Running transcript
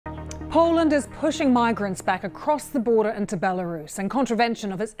Poland is pushing migrants back across the border into Belarus in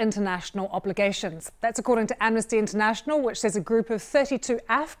contravention of its international obligations. That's according to Amnesty International, which says a group of 32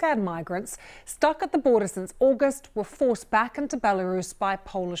 Afghan migrants stuck at the border since August were forced back into Belarus by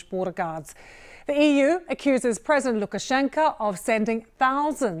Polish border guards. The EU accuses President Lukashenko of sending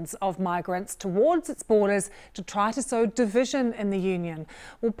thousands of migrants towards its borders to try to sow division in the Union.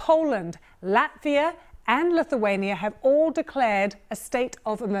 Well, Poland, Latvia and Lithuania have all declared a state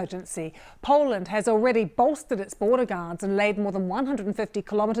of emergency. Poland has already bolstered its border guards and laid more than 150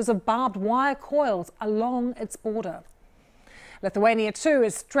 kilometres of barbed wire coils along its border. Lithuania too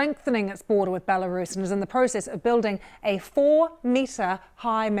is strengthening its border with Belarus and is in the process of building a 4-metre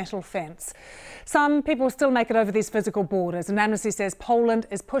high metal fence. Some people still make it over these physical borders, and Amnesty says Poland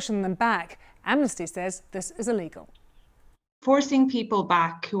is pushing them back. Amnesty says this is illegal. Forcing people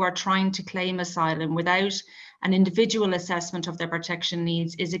back who are trying to claim asylum without an individual assessment of their protection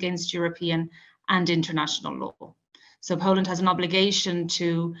needs is against European and international law. So Poland has an obligation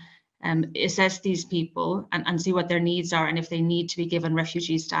to assess these people and see what their needs are and if they need to be given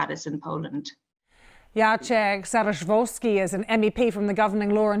refugee status in Poland. Jacek Saryusz-Wolski is an MEP from the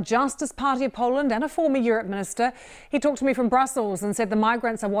governing Law and Justice Party of Poland and a former Europe minister. He talked to me from Brussels and said the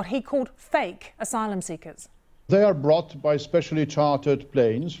migrants are what he called fake asylum seekers. They are brought by specially chartered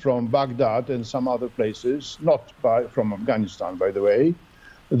planes from Baghdad and some other places, not from Afghanistan, by the way.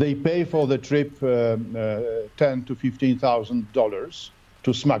 They pay for the trip $10,000 to $15,000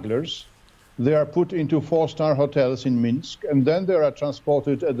 to smugglers. They are put into 4-star hotels in Minsk, and then they are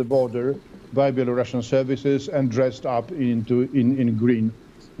transported at the border by Belarusian services and dressed up in green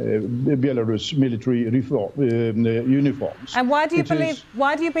Belarus military uniforms. And why do you believe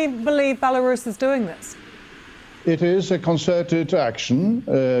Belarus is doing this? It is a concerted action,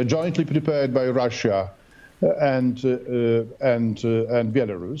 jointly prepared by Russia and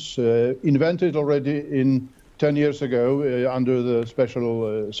Belarus, invented already 10 years ago under the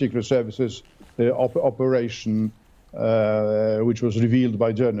Special Secret Services operation, which was revealed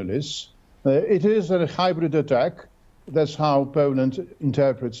by journalists. It is a hybrid attack. That's how Poland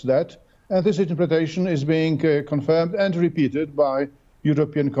interprets that. And this interpretation is being confirmed and repeated by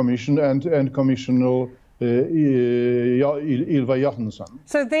European Commission and Commissioner Ylva Johansson.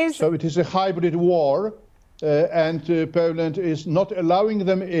 So it is a hybrid war, and Poland is not allowing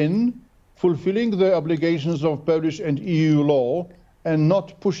them in, fulfilling the obligations of Polish and EU law, and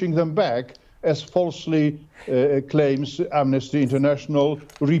not pushing them back, as falsely claims Amnesty International,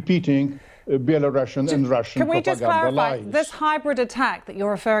 repeating Belarusian and Russian propaganda lies. Can we just clarify, this hybrid attack that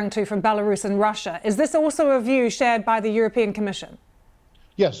you're referring to from Belarus and Russia, is this also a view shared by the European Commission?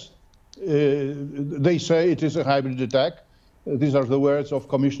 Yes. They say it is a hybrid attack. These are the words of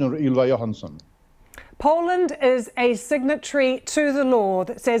Commissioner Ylva Johansson. Poland is a signatory to the law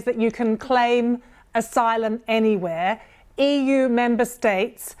that says that you can claim asylum anywhere. EU member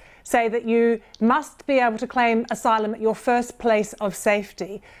states say that you must be able to claim asylum at your first place of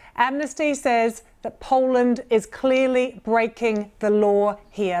safety. Amnesty says that Poland is clearly breaking the law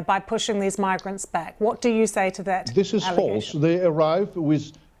here by pushing these migrants back. What do you say to that? This is false. They arrive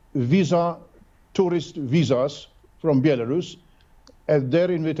with tourist visas from Belarus at their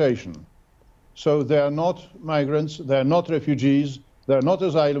invitation. So they are not migrants, they are not refugees, they are not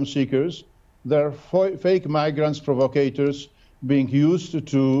asylum seekers, they are fake migrants, provocators being used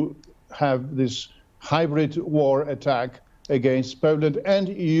to have this hybrid war attack against Poland and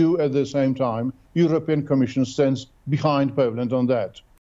EU at the same time. European Commission stands behind Poland on that.